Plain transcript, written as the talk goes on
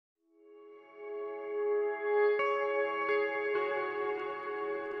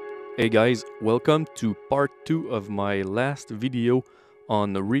Hey guys, welcome to part 2 of my last video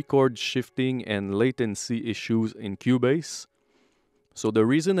on the record shifting and latency issues in Cubase. So the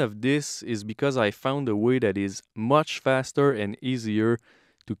reason of this is because I found a way that is much faster and easier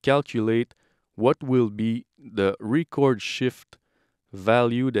to calculate what will be the record shift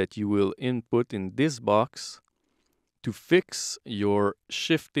value that you will input in this box to fix your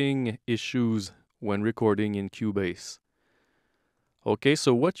shifting issues when recording in Cubase. Okay,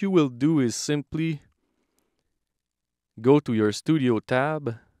 so what you will do is simply go to your Studio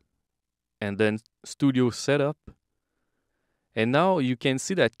tab and then Studio Setup. And now you can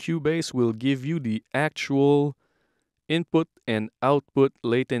see that Cubase will give you the actual input and output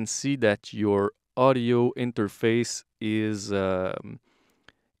latency that your audio interface is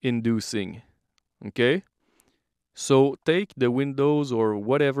inducing. Okay? So take the Windows or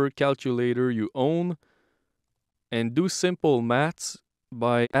whatever calculator you own and do simple maths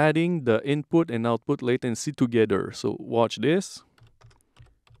by adding the input and output latency together. So watch this.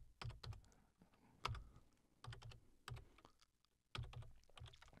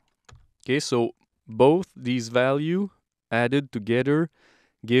 Okay, so both these values added together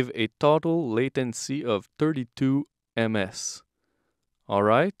give a total latency of 32 ms. All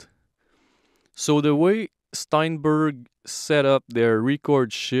right? So the way Steinberg set up their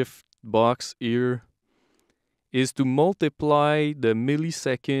record shift box here is to multiply the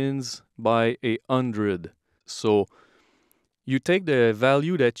milliseconds by 100. So you take the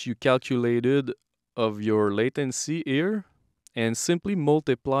value that you calculated of your latency here and simply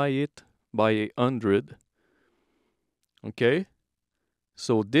multiply it by 100. Okay?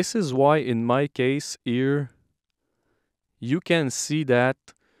 So this is why in my case here, you can see that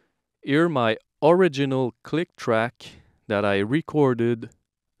here my original click track that I recorded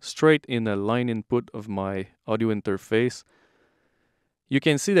straight in a line input of my audio interface, you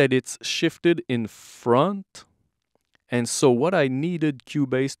can see that it's shifted in front. And so what I needed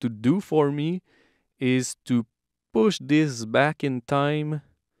Cubase to do for me is to push this back in time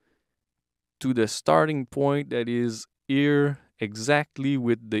to the starting point that is here exactly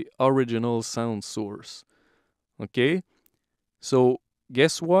with the original sound source. Okay? So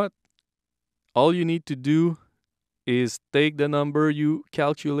guess what? All you need to do is take the number you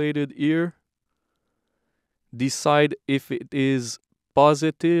calculated here, decide if it is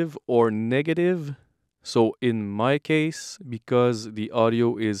positive or negative. So in my case, because the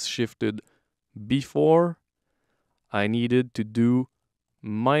audio is shifted before, I needed to do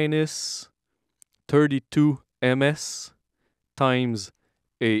minus 32 ms times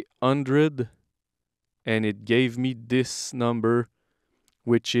 100, and it gave me this number,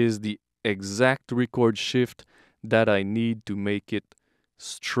 which is the exact record shift that I need to make it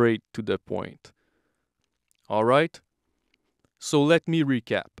straight to the point. All right? So let me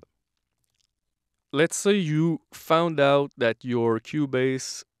recap. Let's say you found out that your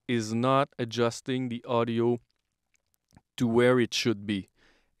Cubase is not adjusting the audio to where it should be,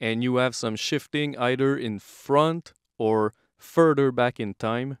 and you have some shifting either in front or further back in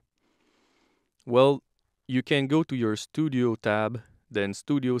time. Well, you can go to your Studio tab, then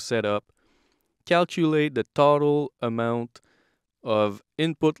Studio Setup, calculate the total amount of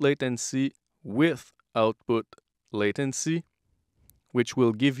input latency with output latency, which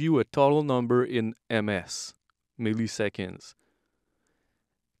will give you a total number in ms, milliseconds.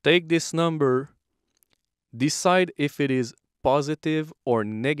 Take this number, decide if it is positive or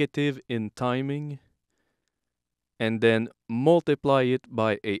negative in timing, and then multiply it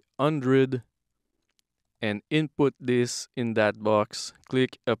by 100 and input this in that box.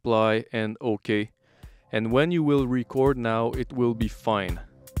 Click apply and OK. And when you will record now, it will be fine.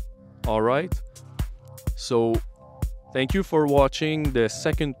 All right? So thank you for watching the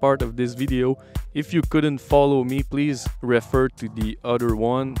second part of this video. If you couldn't follow me, please refer to the other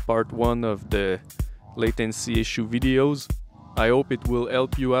one, part 1 of the latency issue videos. I hope it will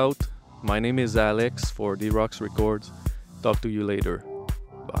help you out. My name is Alex for D-Rocks Records. Talk to you later.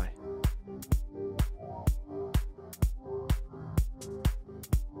 Bye.